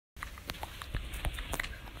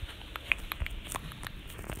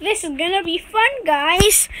This is gonna be fun,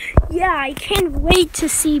 guys. Yeah, I can't wait to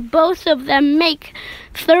see both of them make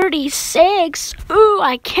 36. Ooh,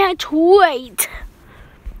 I can't wait.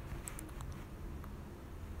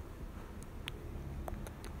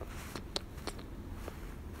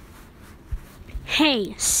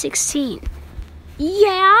 Hey, 16.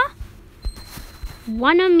 Yeah?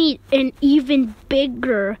 Wanna meet an even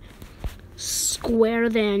bigger square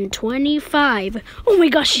than 25? Oh my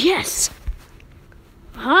gosh, yes!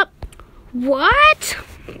 Huh? What?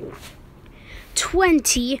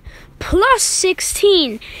 20 plus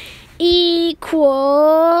 16 equals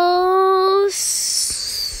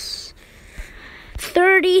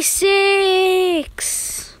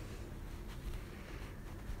 36.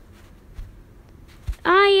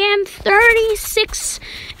 I am 36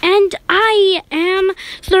 and I am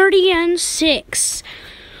 36.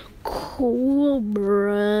 Cool,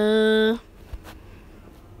 bruh.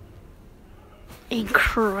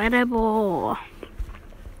 Incredible.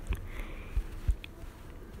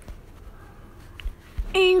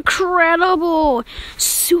 Incredible.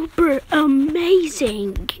 Super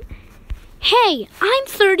amazing. Hey, I'm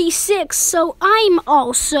 36, so I'm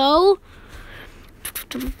also...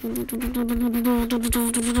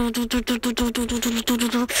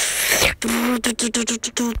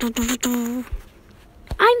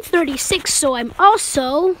 I'm 36, so I'm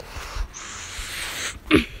also...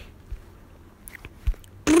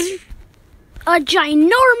 a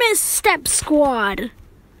ginormous step squad.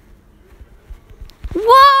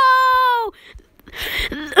 Whoa!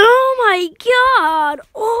 Oh my god!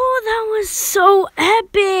 Oh, that was so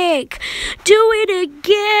epic! Do it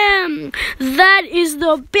again! That is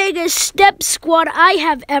the biggest step squad I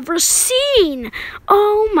have ever seen!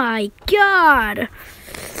 Oh my god!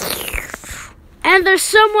 And there's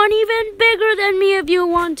someone even bigger than me if you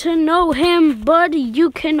want to know him, but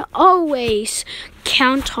you can always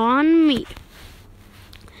count on me.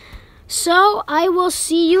 So, I will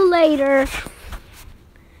see you later.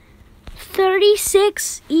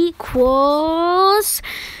 36 equals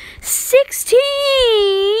 16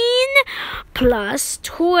 plus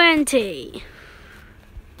 20.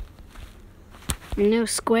 No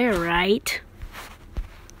square, right?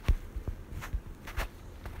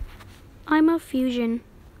 I'm a fusion.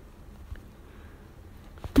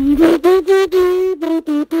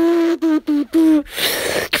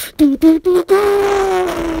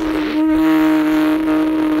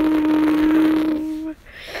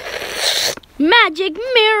 Magic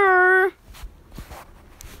mirror.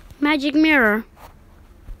 Magic mirror.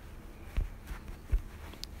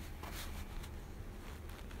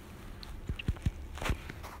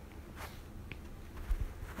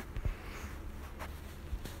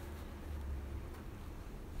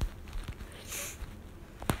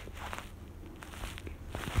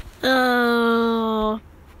 Oh.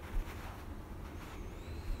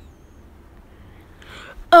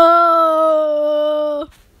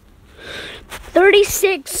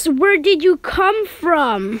 36, where did you come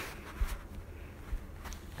from?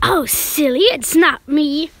 Oh, silly, it's not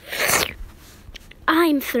me.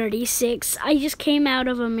 I'm 36. I just came out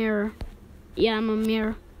of a mirror. Yeah, I'm a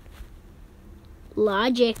mirror.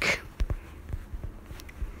 Logic.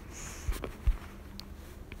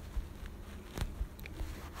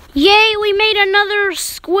 Yay, we made another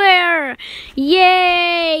square.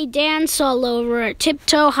 Yay, dance all over it.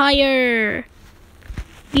 Tiptoe higher.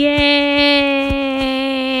 Yay!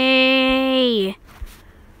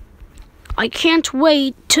 I can't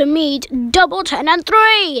wait to meet double 10 and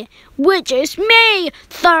 3, which is me.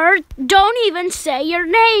 Third, don't even say your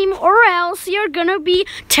name or else you're gonna be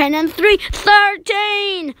 10 and 3,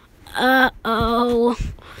 13. Uh-oh.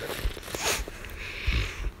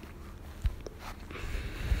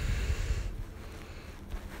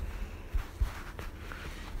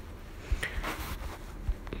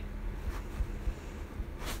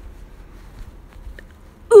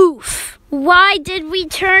 Oof! Why did we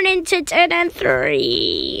turn into 10 and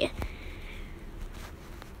 3?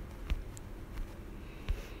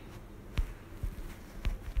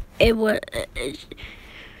 It was...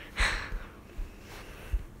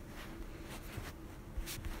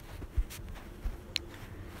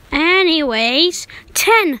 Anyways,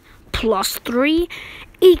 10 plus 3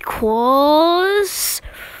 equals...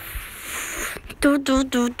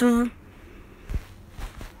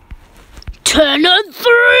 10 and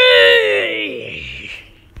 3!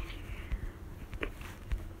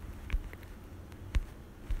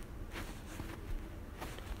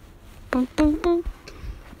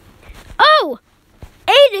 Oh!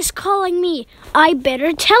 8 is calling me. I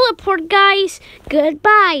better teleport, guys.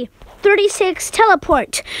 Goodbye. 36,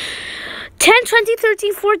 teleport. 10, 20,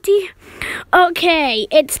 30, 40, Okay,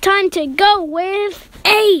 it's time to go with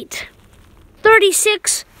 8.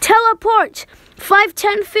 36, teleport. 5,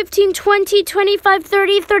 10, 15, 20, 25,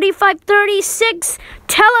 30, 35, 36,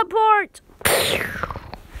 teleport.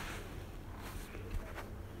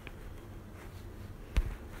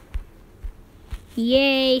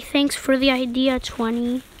 Yay, thanks for the idea,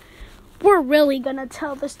 20. We're really gonna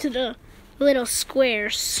tell this to the little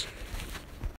squares.